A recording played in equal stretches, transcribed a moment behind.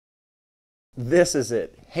This is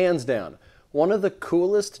it, hands down, one of the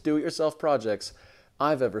coolest do-it-yourself projects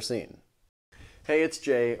I've ever seen. Hey, it's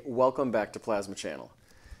Jay, welcome back to Plasma Channel.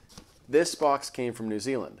 This box came from New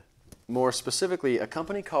Zealand. More specifically, a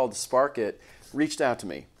company called SparKit reached out to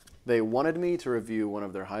me. They wanted me to review one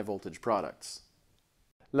of their high voltage products.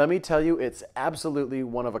 Let me tell you, it's absolutely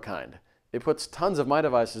one of a kind. It puts tons of my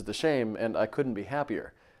devices to shame, and I couldn't be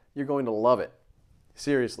happier. You're going to love it.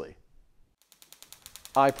 Seriously.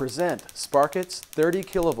 I present SparKit's 30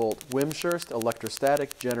 kilovolt WIMSHURST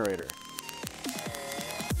electrostatic generator.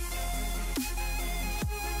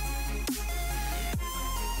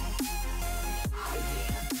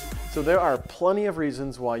 So there are plenty of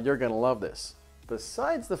reasons why you're going to love this,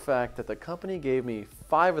 besides the fact that the company gave me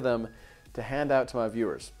 5 of them to hand out to my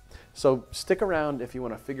viewers. So stick around if you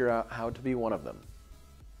want to figure out how to be one of them.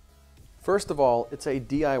 First of all, it's a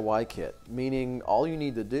DIY kit, meaning all you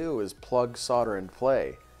need to do is plug, solder, and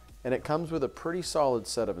play, and it comes with a pretty solid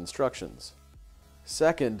set of instructions.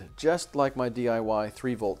 Second, just like my DIY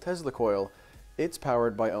 3-volt Tesla coil, it's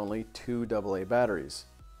powered by only 2 AA batteries.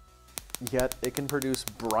 Yet it can produce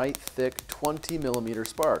bright, thick 20mm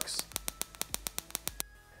sparks.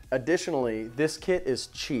 Additionally, this kit is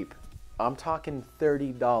cheap. I'm talking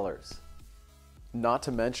 $30. Not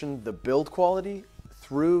to mention the build quality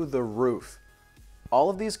through the roof. All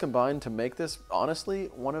of these combined to make this, honestly,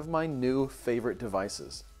 one of my new favorite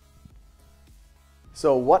devices.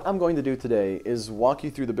 So what I'm going to do today is walk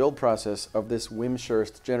you through the build process of this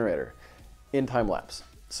WIMSHURST generator in time lapse.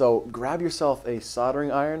 So grab yourself a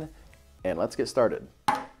soldering iron and let's get started.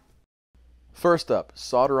 First up,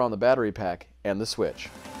 solder on the battery pack and the switch.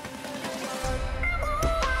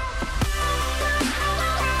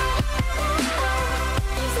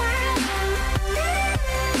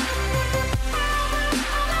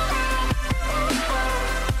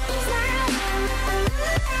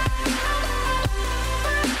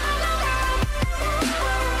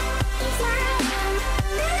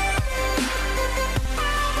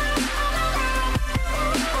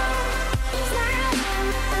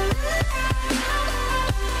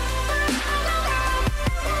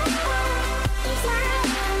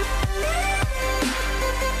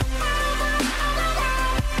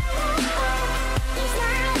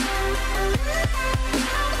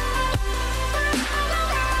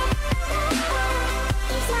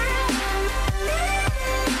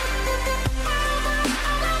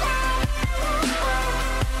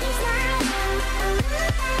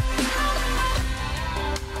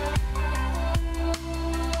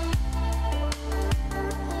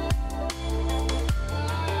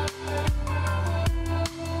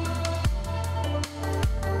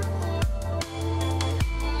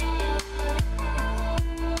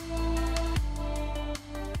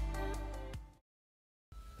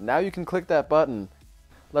 Now you can click that button,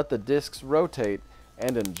 let the discs rotate,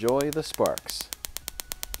 and enjoy the sparks.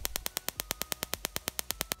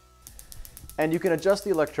 And you can adjust the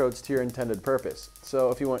electrodes to your intended purpose. So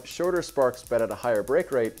if you want shorter sparks but at a higher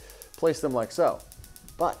break rate, place them like so.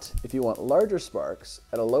 But if you want larger sparks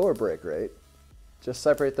at a lower break rate, just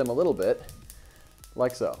separate them a little bit,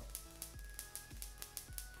 like so.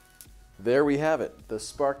 There we have it, the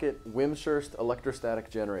SparKit WIMSHURST electrostatic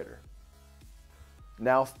generator.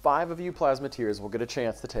 Now 5 of you Plasmateers will get a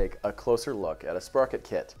chance to take a closer look at a SparKit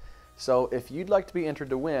kit. So if you'd like to be entered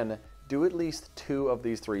to win, do at least 2 of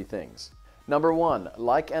these 3 things. Number 1,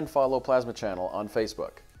 like and follow Plasma Channel on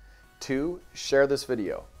Facebook. 2, share this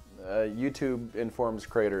video. YouTube informs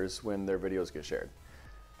creators when their videos get shared.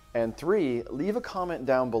 And 3, leave a comment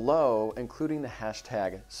down below including the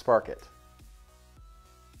hashtag SparKit.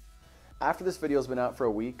 After this video has been out for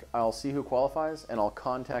a week, I'll see who qualifies and I'll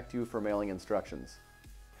contact you for mailing instructions.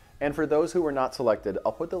 And for those who were not selected,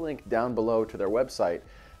 I'll put the link down below to their website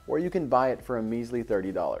where you can buy it for a measly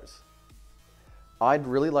 $30. I'd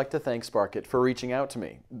really like to thank SparKit for reaching out to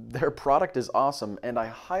me. Their product is awesome and I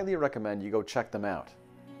highly recommend you go check them out.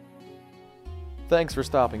 Thanks for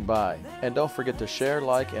stopping by, and don't forget to share,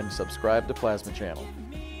 like, and subscribe to Plasma Channel.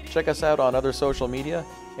 Check us out on other social media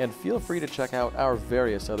and feel free to check out our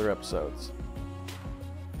various other episodes.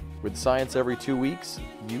 With science every 2 weeks,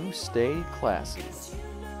 you stay classy.